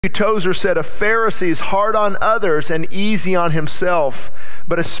Tozer said, a Pharisee is hard on others and easy on himself,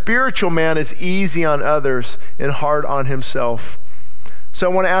 but a spiritual man is easy on others and hard on himself. So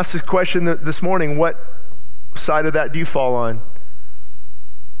I want to ask this question this morning. What side of that do you fall on?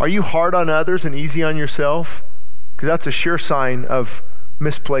 Are you hard on others and easy on yourself? Because that's a sure sign of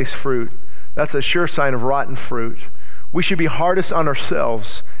misplaced fruit. That's a sure sign of rotten fruit. We should be hardest on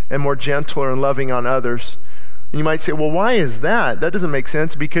ourselves and more gentler and loving on others. And you might say, well, why is that? That doesn't make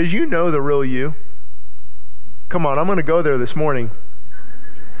sense, because you know the real you. Come on, I'm going to go there this morning.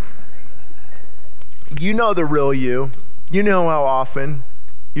 You know the real you. You know how often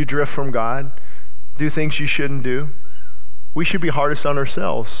you drift from God, do things you shouldn't do. We should be hardest on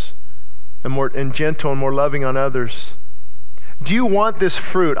ourselves and gentle and more loving on others. Do you want this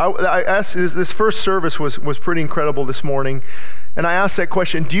fruit? I asked, this first service was pretty incredible this morning. And I asked that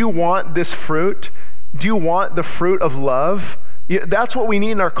question, do you want this fruit? Do you want the fruit of love? That's what we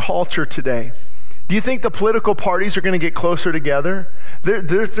need in our culture today. Do you think the political parties are going to get closer together?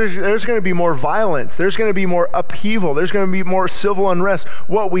 There's going to be more violence. There's going to be more upheaval. There's going to be more civil unrest.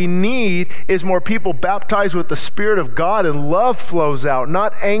 What we need is more people baptized with the Spirit of God, and love flows out,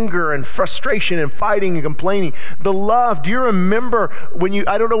 not anger and frustration and fighting and complaining. The love. Do you remember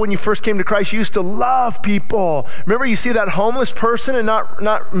I don't know, when you first came to Christ, you used to love people. Remember, you see that homeless person and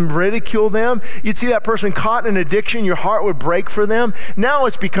not ridicule them? You'd see that person caught in addiction, your heart would break for them. Now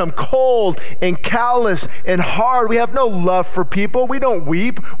it's become cold and callous and hard. We have no love for people. We don't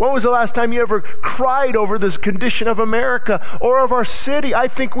weep. When was the last time you ever cried over this condition of America or of our city? I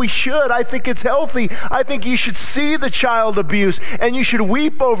think we should. I think it's healthy. I think you should see the child abuse and you should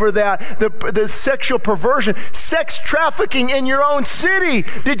weep over that, the sexual perversion, sex trafficking in your own city.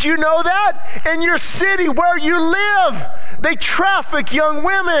 Did you know that? In your city where you live, they traffic young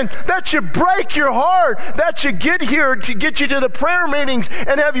women. That should break your heart. That should get you to the prayer meetings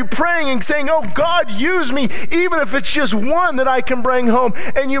and have you praying and saying, oh God, use me, even if it's just one that I can bring home.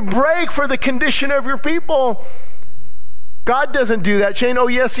 And you break for the condition of your people. God doesn't do that, Shane. Oh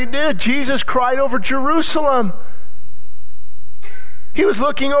yes, he did. Jesus cried over Jerusalem. He was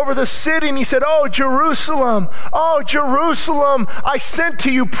looking over the city and he said, oh, Jerusalem, I sent to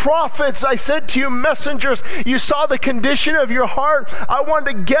you prophets, I sent to you messengers. You saw the condition of your heart. I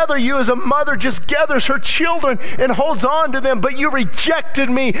wanted to gather you as a mother just gathers her children and holds on to them, but you rejected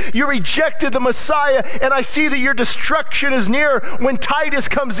me. You rejected the Messiah, and I see that your destruction is near when Titus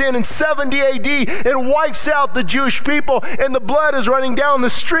comes in 70 AD and wipes out the Jewish people and the blood is running down the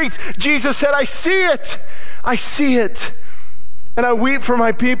streets. Jesus said, I see it. I see it. And I weep for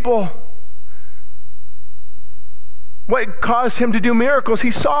my people. What caused him to do miracles? He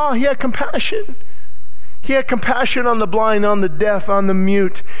had compassion. He had compassion on the blind, on the deaf, on the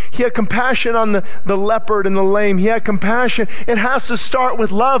mute. He had compassion on the leopard and the lame. He had compassion. It has to start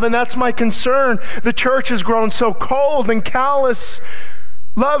with love, and that's my concern. The church has grown so cold and callous.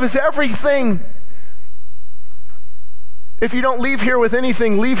 Love is everything. If you don't leave here with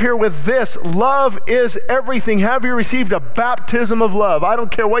anything, leave here with this. Love is everything. Have you received a baptism of love? I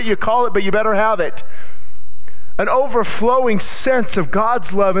don't care what you call it, but you better have it. An overflowing sense of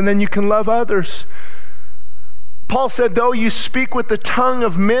God's love, and then you can love others. Paul said, though you speak with the tongue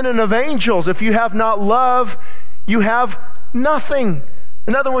of men and of angels, if you have not love, you have nothing.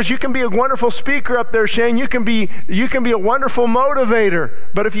 In other words, you can be a wonderful speaker up there, Shane. You can be a wonderful motivator.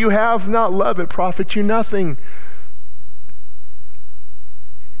 But if you have not love, it profits you nothing.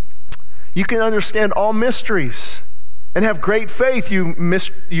 You can understand all mysteries and have great faith,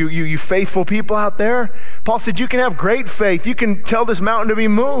 you faithful people out there. Paul said you can have great faith. You can tell this mountain to be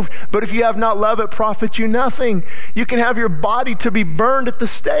moved, but if you have not love, it profits you nothing. You can have your body to be burned at the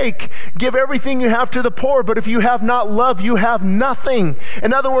stake. Give everything you have to the poor, but if you have not love, you have nothing.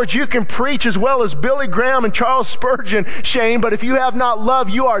 In other words, you can preach as well as Billy Graham and Charles Spurgeon, Shane, but if you have not love,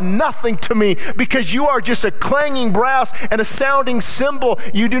 you are nothing to me, because you are just a clanging brass and a sounding cymbal.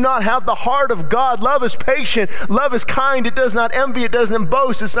 You do not have the heart of God. Love is patient. Love is kind. It does not envy. It doesn't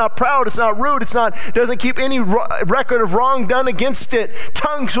boast. It's not proud. It's not rude. Doesn't keep any record of wrong done against it.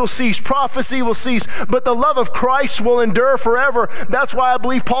 Tongues will cease. Prophecy will cease. But the love of Christ will endure forever. That's why I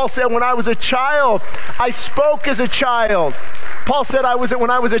believe Paul said, when I was a child, I spoke as a child. Paul said,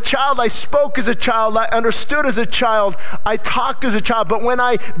 when I was a child, I spoke as a child. I understood as a child. I talked as a child. But when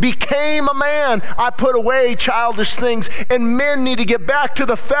I became a man, I put away childish things. And men need to get back to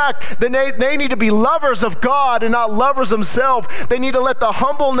the fact that they need to be lovers of God and not lovers themselves. They need to let the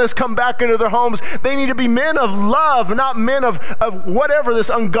humbleness come back into their homes. They need to be men of love, not men of whatever this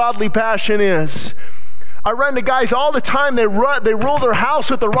ungodly passion is. I run to guys all the time. They rule their house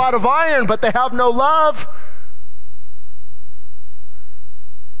with a rod of iron, but they have no love.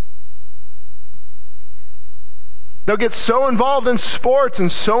 They'll get so involved in sports and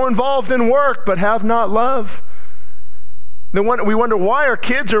so involved in work, but have not love. We wonder why our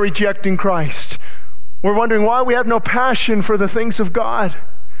kids are rejecting Christ. We're wondering why we have no passion for the things of God.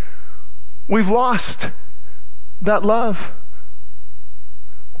 We've lost that love.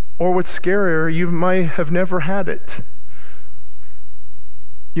 Or what's scarier, you might have never had it.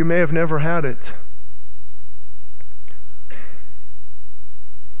 You may have never had it.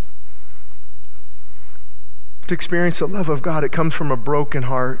 To experience the love of God, it comes from a broken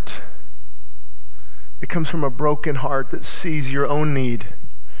heart. It comes from a broken heart that sees your own need.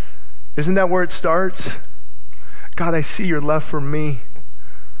 Isn't that where it starts? God, I see your love for me.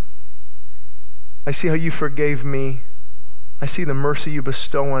 I see how you forgave me. I see the mercy you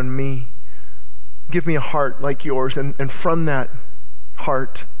bestow on me. Give me a heart like yours. And from that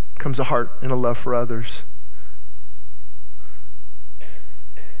heart comes a heart and a love for others.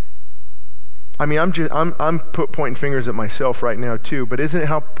 I mean, I'm pointing fingers at myself right now too, but isn't it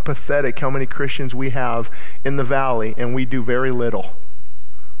how pathetic how many Christians we have in the valley and we do very little?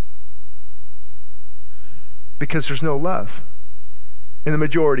 Because there's no love in the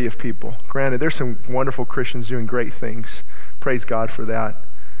majority of people. Granted, there's some wonderful Christians doing great things. Praise God for that.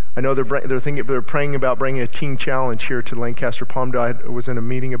 I know they're praying about bringing a teen challenge here to Lancaster Palmdale. I was in a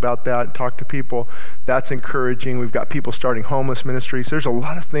meeting about that and talked to people. That's encouraging. We've got people starting homeless ministries. There's a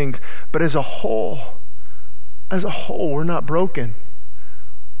lot of things. But as a whole, we're not broken.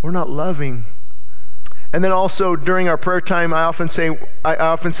 We're not loving. And then also during our prayer time, I often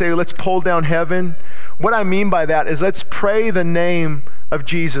say, let's pull down heaven. What I mean by that is let's pray the name of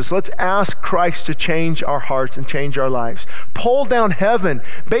Jesus. Let's ask Christ to change our hearts and change our lives. Pull down heaven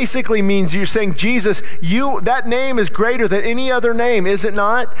basically means you're saying, Jesus, that name is greater than any other name, is it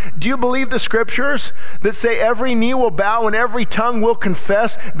not? Do you believe the scriptures that say every knee will bow and every tongue will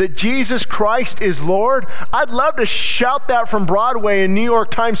confess that Jesus Christ is Lord? I'd love to shout that from Broadway in New York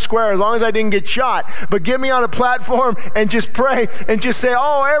Times Square as long as I didn't get shot. But get me on a platform and just pray and just say,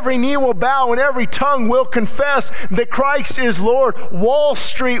 oh, every knee will bow and every tongue will confess that Christ is Lord. Wall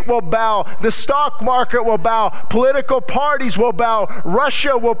Street will bow. The stock market will bow. Political parties will bow.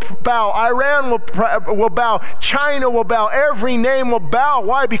 Russia will bow. Iran will bow. China will bow. Every name will bow.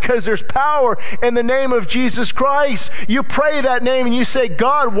 Why? Because there's power in the name of Jesus Christ. You pray that name and you say,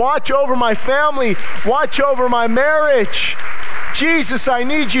 God, watch over my family. Watch over my marriage. Jesus, I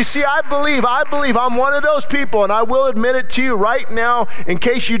need you. See, I believe I'm one of those people, and I will admit it to you right now in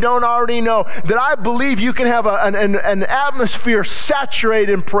case you don't already know, that I believe you can have an atmosphere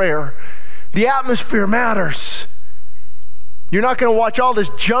saturated in prayer. The atmosphere matters. You're not going to watch all this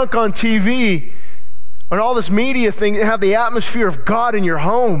junk on TV and all this media thing and have the atmosphere of God in your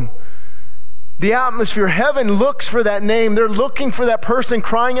home. The atmosphere, heaven looks for that name. They're looking for that person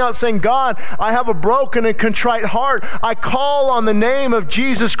crying out saying, God, I have a broken and contrite heart. I call on the name of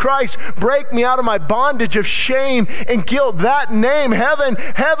Jesus Christ. Break me out of my bondage of shame and guilt. That name,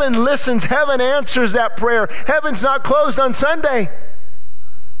 heaven listens. Heaven answers that prayer. Heaven's not closed on Sunday.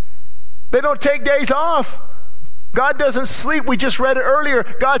 They don't take days off. God doesn't sleep. We just read it earlier.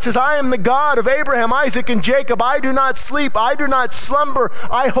 God says, I am the God of Abraham, Isaac, and Jacob. I do not sleep. I do not slumber.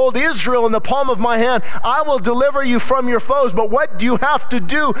 I hold Israel in the palm of my hand. I will deliver you from your foes. But what do you have to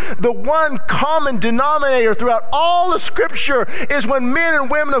do? The one common denominator throughout all the scripture is when men and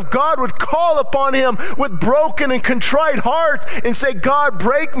women of God would call upon him with broken and contrite hearts and say, God,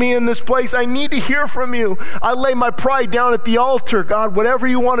 break me in this place. I need to hear from you. I lay my pride down at the altar. God, whatever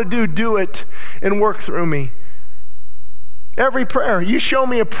you want to do it and work through me. Every prayer, you show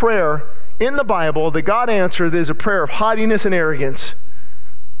me a prayer in the Bible that God answered that is a prayer of haughtiness and arrogance.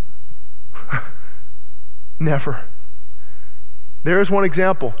 Never. There's one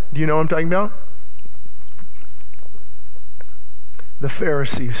example. Do you know what I'm talking about? The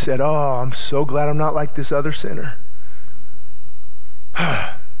Pharisee who said, oh, I'm so glad I'm not like this other sinner.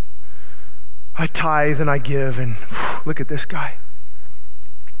 I tithe and I give, and look at this guy.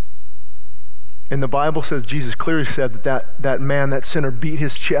 And the Bible says, Jesus clearly said that man, that sinner, beat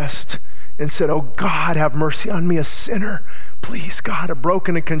his chest and said, oh God, have mercy on me, a sinner. Please, God, a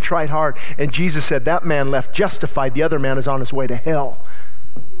broken and contrite heart. And Jesus said, that man left justified. The other man is on his way to hell.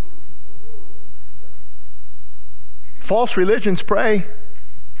 False religions pray.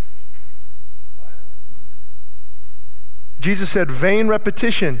 Jesus said, vain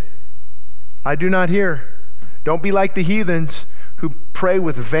repetition I do not hear. Don't be like the heathens who pray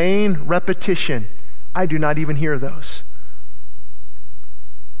with vain repetition. I do not even hear those.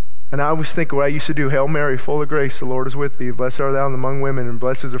 And I always think what I used to do, Hail Mary, full of grace, the Lord is with thee. Blessed art thou among women, and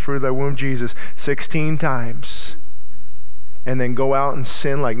blessed is the fruit of thy womb, Jesus, 16 times. And then go out and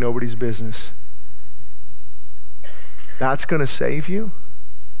sin like nobody's business. That's going to save you?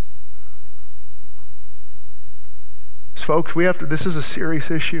 Folks, this is a serious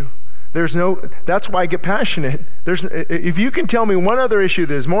issue. That's why I get passionate. If you can tell me one other issue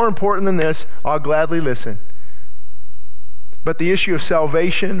that is more important than this, I'll gladly listen. But the issue of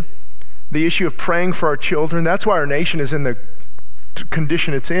salvation, the issue of praying for our children, that's why our nation is in the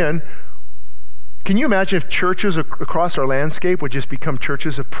condition it's in. Can you imagine if churches across our landscape would just become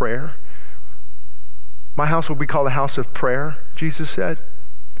churches of prayer? My house will be called a house of prayer, Jesus said.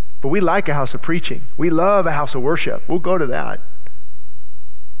 But we like a house of preaching. We love a house of worship. We'll go to that.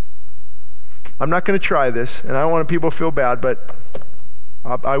 I'm not going to try this, and I don't want people to feel bad, but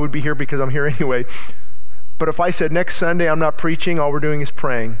I would be here because I'm here anyway. But if I said next Sunday I'm not preaching, all we're doing is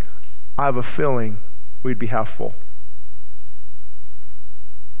praying, I have a feeling we'd be half full.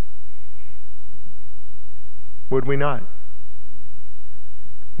 Would we not?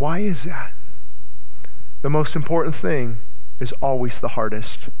 Why is that? The most important thing is always the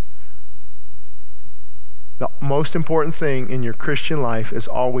hardest. The most important thing in your Christian life is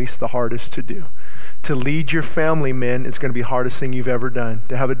always the hardest to do. To lead your family, men, is going to be the hardest thing you've ever done.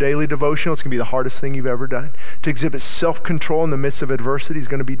 To have a daily devotional, it's going to be the hardest thing you've ever done. To exhibit self-control in the midst of adversity is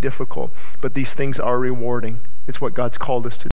going to be difficult. But these things are rewarding. It's what God's called us to do.